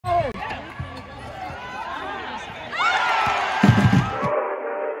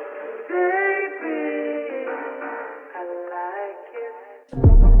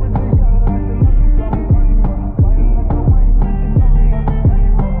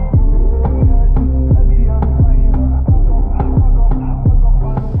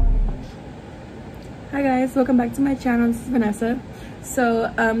guys, welcome back to my channel. This is Vanessa.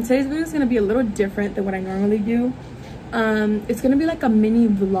 So today's video is going to be a little different than what I normally do. It's going to be like a mini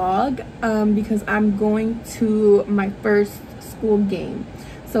vlog because I'm going to my first school game.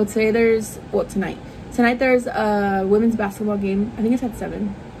 So today there's, well, tonight there's a women's basketball game. I think it's at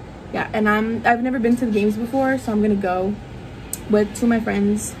 7. Yeah, and I've never been to the games before, so I'm gonna go with 2 of my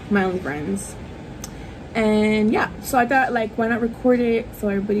friends, my only friends. And yeah, so I thought, like, why not record it so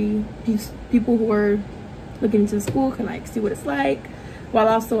everybody, people who are looking into school can like see what it's like, while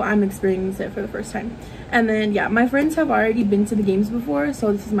also I'm experiencing it for the first time. And then yeah, my friends have already been to the games before,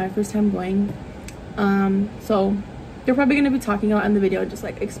 so this is my first time going. So they're probably gonna be talking about in the video, just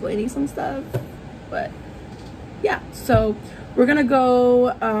like explaining some stuff. But yeah, so we're gonna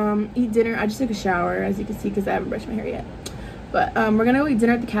go eat dinner. I just took a shower, as you can see, because I haven't brushed my hair yet. But we're gonna go eat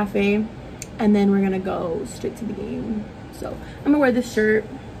dinner at the cafe, and then we're gonna go straight to the game. So I'm gonna wear this shirt.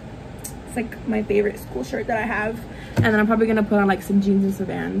 It's like my favorite school shirt that I have, and then I'm probably gonna put on like some jeans and some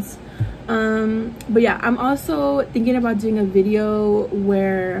Vans. But yeah, I'm also thinking about doing a video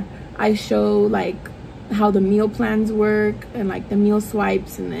where I show like how the meal plans work, and like the meal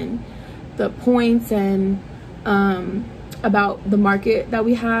swipes, and then the points, and about the market that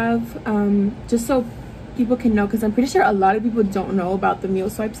we have, just so people can know, because I'm pretty sure a lot of people don't know about the meal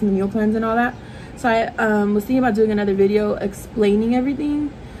swipes and the meal plans and all that. So I was thinking about doing another video explaining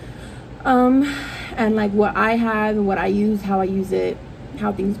everything, and like what I have and what I use, how I use it,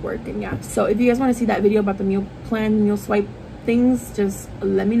 how things work. And yeah, so if you guys want to see that video about the meal plan, meal swipe things, just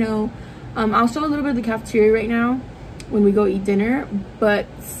let me know. I'll show a little bit of the cafeteria right now when we go eat dinner, but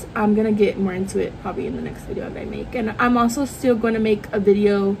I'm gonna get more into it probably in the next video that I make. And I'm also still going to make a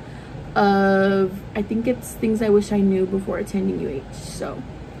video of, I think it's things I wish I knew before attending UH. So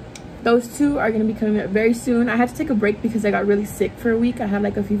those 2 are going to be coming up very soon. I had to take a break because I got really sick for a week. I had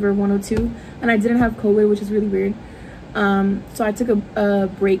like a fever of 102, and I didn't have COVID, which is really weird. So I took a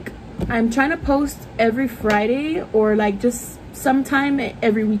break. I'm trying to post every Friday, or like just sometime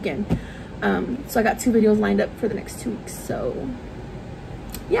every weekend. So I got 2 videos lined up for the next 2 weeks. So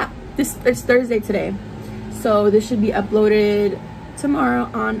yeah, it's Thursday today, so this should be uploaded tomorrow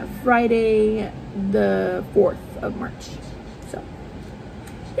on Friday the 4th of March. So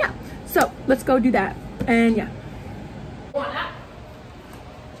yeah, so let's go do that. And yeah,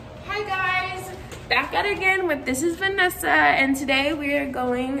 hi guys, back at it again with This is Vanessa, and today we are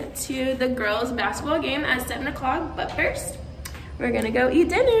going to the girls basketball game at 7 o'clock. But first we're gonna go eat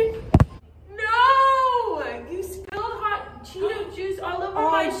dinner. No, you spilled hot Cheeto juice all over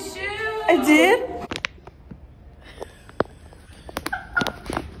my shoe. I did?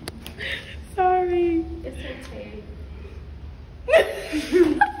 Sorry. It's okay.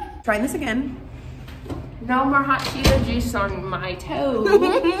 Trying this again. No more hot Cheeto juice on my toe.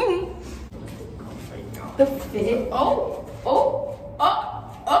 The fit.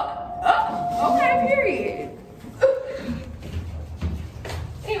 Okay, period.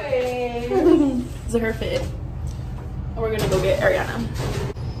 Anyway. This is her fit. And we're gonna go get Ariana.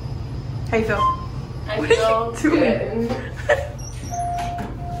 How you feel? I feel good.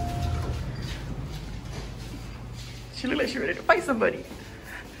 She looked like she ready to fight somebody.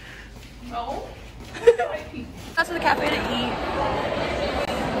 No. Got to the cafe to eat.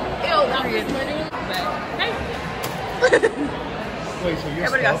 Ew, that was funny. Hey. Wait, so you're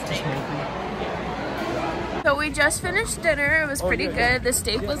everybody got steak. So we just finished dinner. It was pretty good. The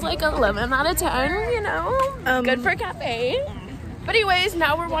steak was like 11 out of 10, you know. Good for a cafe. But anyways,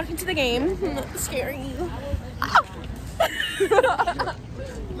 now we're walking to the game. Scary.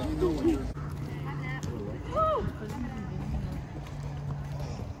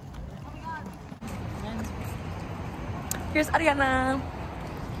 Here's Ariana.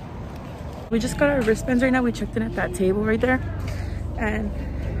 We just got our wristbands right now. We checked in at that table right there. And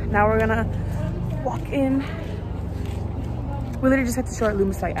now we're gonna walk in. We literally just had to show our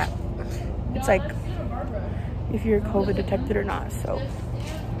Lumicite app. It's like if you're COVID detected or not. So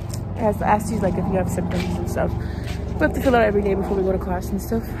it has to ask you like if you have symptoms and stuff. We have to fill out every day before we go to class and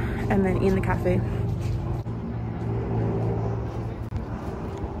stuff, and then eat in the cafe.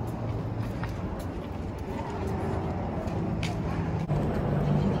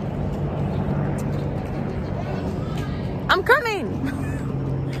 I'm coming.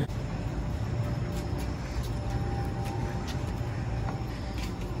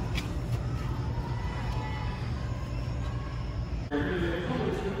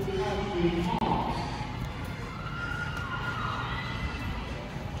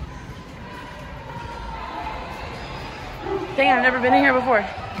 Dang, I've never been in here before.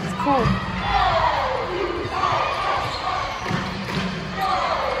 It's cool.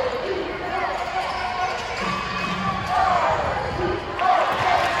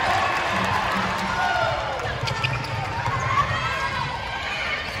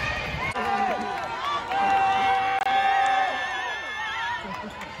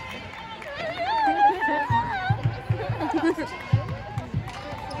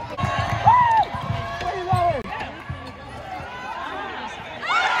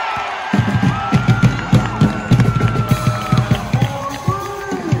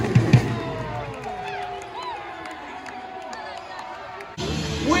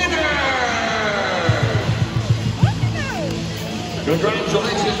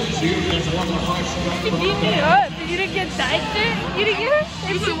 You beat me up. You didn't get died there? You didn't get it?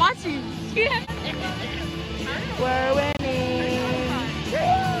 You've been watching. Yeah. We're winning.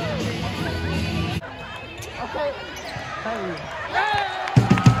 Okay.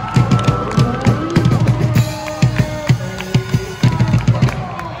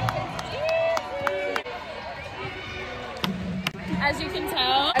 As you can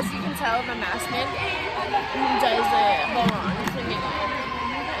tell, the masked man doesn't belong to me.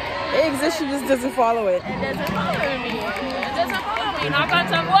 It exists, she just doesn't follow it. It doesn't follow me. It doesn't follow me. Knock on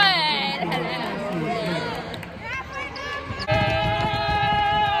some wood.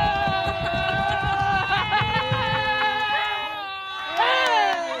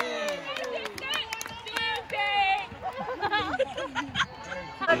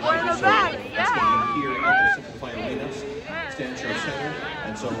 Like we're in the back. Yeah. Here at the Simplify Arenas, Stand Show Center,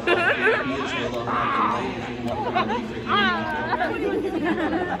 and so he is no longer on delay. If you want to be late for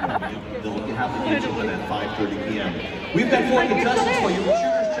they'll have the gates open at 5:30 p.m. We've got 4 contestants for you.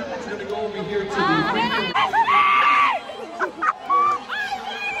 Shooter's challenge. We're going to go over here to the.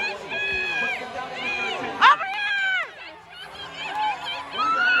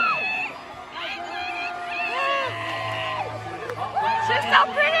 She's so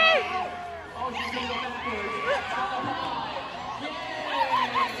pretty!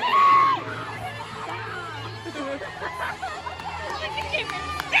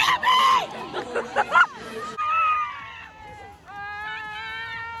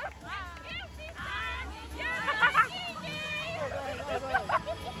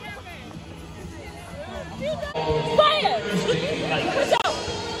 Fire! Push out!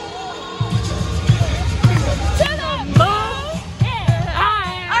 To the moon!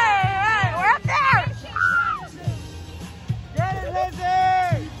 We're up there! Get it,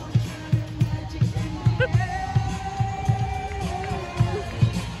 Lizzie!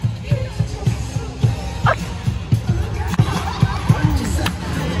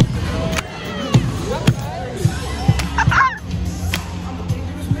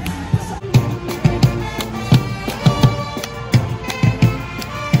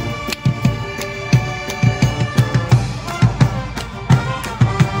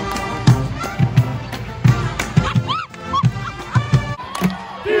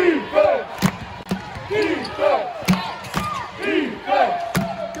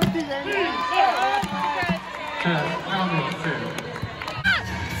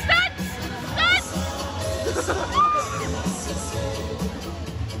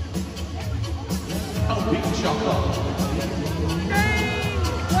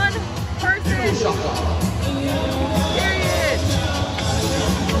 One person. Period.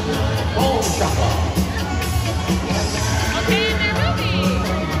 Okay, they're moving.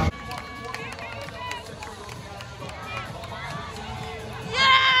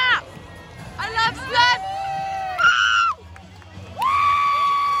 Yeah! I love sluts!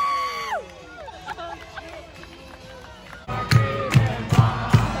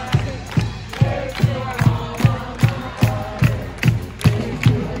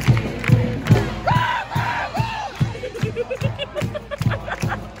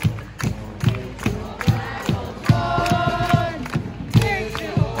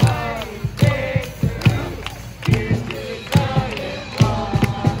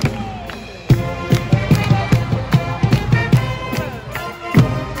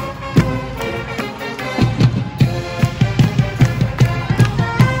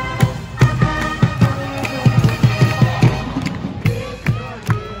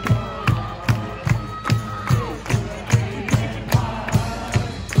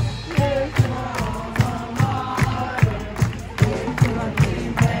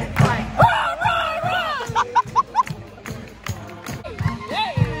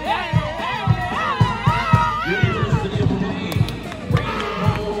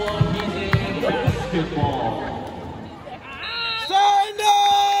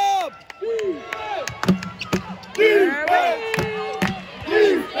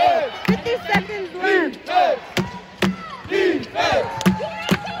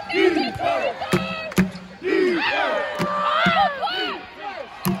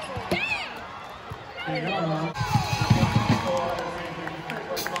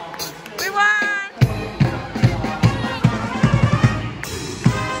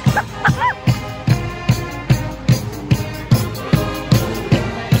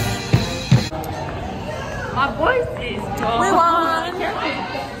 My voice is gone. We won.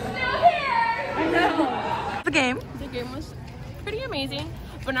 The game. The game was pretty amazing,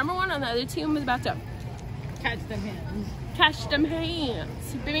 but number one on the other team was about to Catch them hands. catch them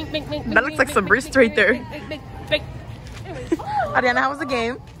hands. Bing, bing, bing, bing, That looks like some wrist right there. bing, bing, bing, bing. Anyways. Ariana, how was the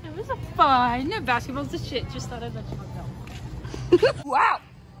game? It was fun. Basketball's the shit. Just thought I'd let you know. Wow.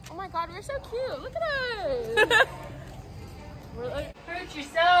 Oh my god, we're so cute. Look at us. We're like, Hurt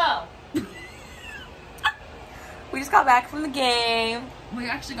yourself. We just got back from the game. we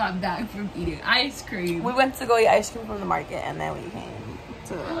actually got back from eating ice cream. We went to go eat ice cream from the market and then we came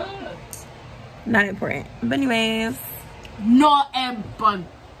to... Not important. But anyways. Not a bun.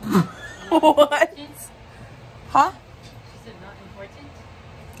 What? Huh? Is it not important?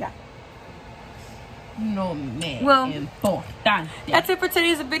 Yeah. No man. Well, important. that's it for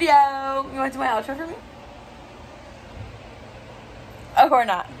today's video. You want to do my outro for me? Oh, or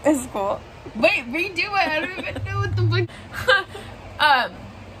not. It's cool. Wait, redo it. I don't even know what the fuck.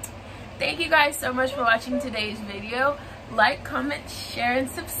 Thank you guys so much for watching today's video. Like, comment, share, and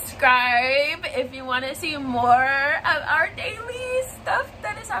subscribe if you want to see more of our daily stuff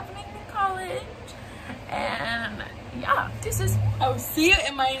that is happening in college. And yeah, this is. I will see you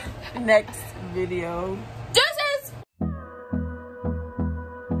in my next video.